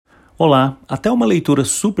Olá, até uma leitura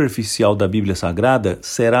superficial da Bíblia Sagrada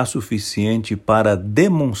será suficiente para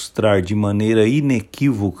demonstrar de maneira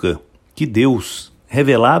inequívoca que Deus,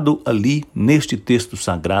 revelado ali neste texto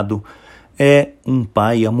sagrado, é um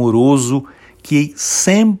Pai amoroso que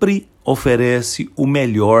sempre oferece o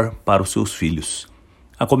melhor para os seus filhos.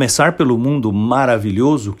 A começar pelo mundo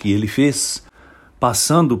maravilhoso que Ele fez,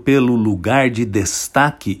 passando pelo lugar de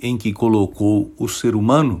destaque em que colocou o ser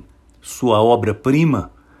humano, sua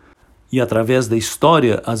obra-prima, e através da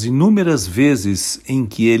história, as inúmeras vezes em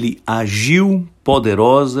que Ele agiu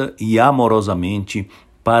poderosa e amorosamente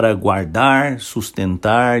para guardar,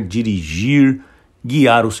 sustentar, dirigir,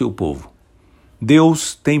 guiar o seu povo.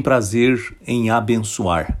 Deus tem prazer em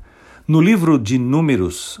abençoar. No livro de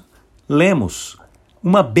Números, lemos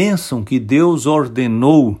uma bênção que Deus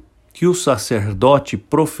ordenou que o sacerdote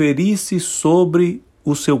proferisse sobre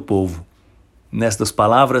o seu povo. Nestas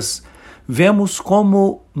palavras, vemos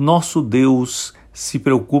como nosso Deus se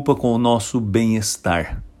preocupa com o nosso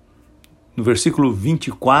bem-estar. No versículo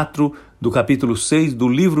 24 do capítulo 6 do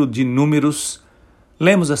livro de Números,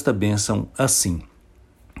 lemos esta bênção assim: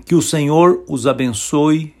 que o Senhor os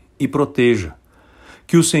abençoe e proteja,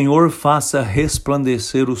 que o Senhor faça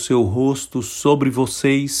resplandecer o seu rosto sobre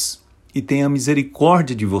vocês e tenha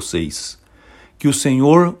misericórdia de vocês, que o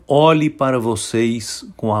Senhor olhe para vocês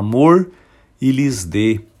com amor e lhes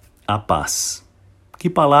dê a paz. Que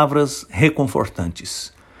palavras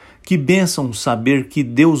reconfortantes. Que bênção saber que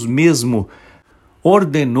Deus mesmo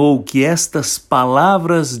ordenou que estas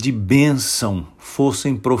palavras de bênção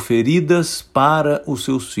fossem proferidas para os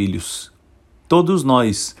seus filhos. Todos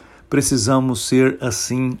nós precisamos ser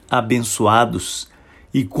assim abençoados.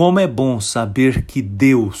 E como é bom saber que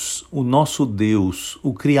Deus, o nosso Deus,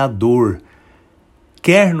 o Criador,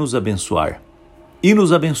 quer nos abençoar e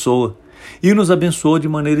nos abençoa. E nos abençoou de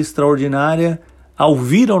maneira extraordinária ao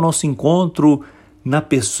vir ao nosso encontro na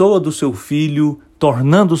pessoa do seu Filho,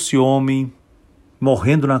 tornando-se homem,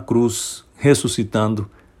 morrendo na cruz, ressuscitando,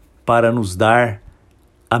 para nos dar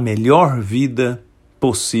a melhor vida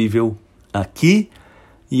possível aqui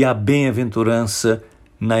e a bem-aventurança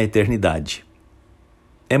na eternidade.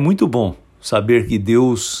 É muito bom saber que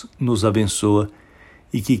Deus nos abençoa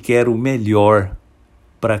e que quer o melhor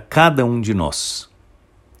para cada um de nós.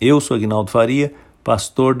 Eu sou Aguinaldo Faria,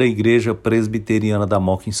 pastor da Igreja Presbiteriana da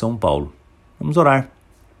Moca em São Paulo. Vamos orar.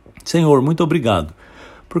 Senhor, muito obrigado,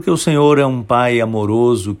 porque o Senhor é um Pai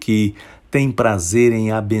amoroso que tem prazer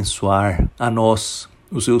em abençoar a nós,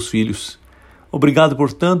 os seus filhos. Obrigado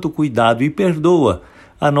por tanto cuidado e perdoa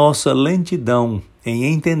a nossa lentidão em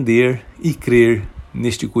entender e crer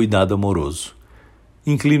neste cuidado amoroso.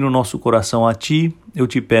 Inclina o nosso coração a Ti, eu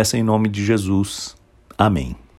te peço em nome de Jesus. Amém.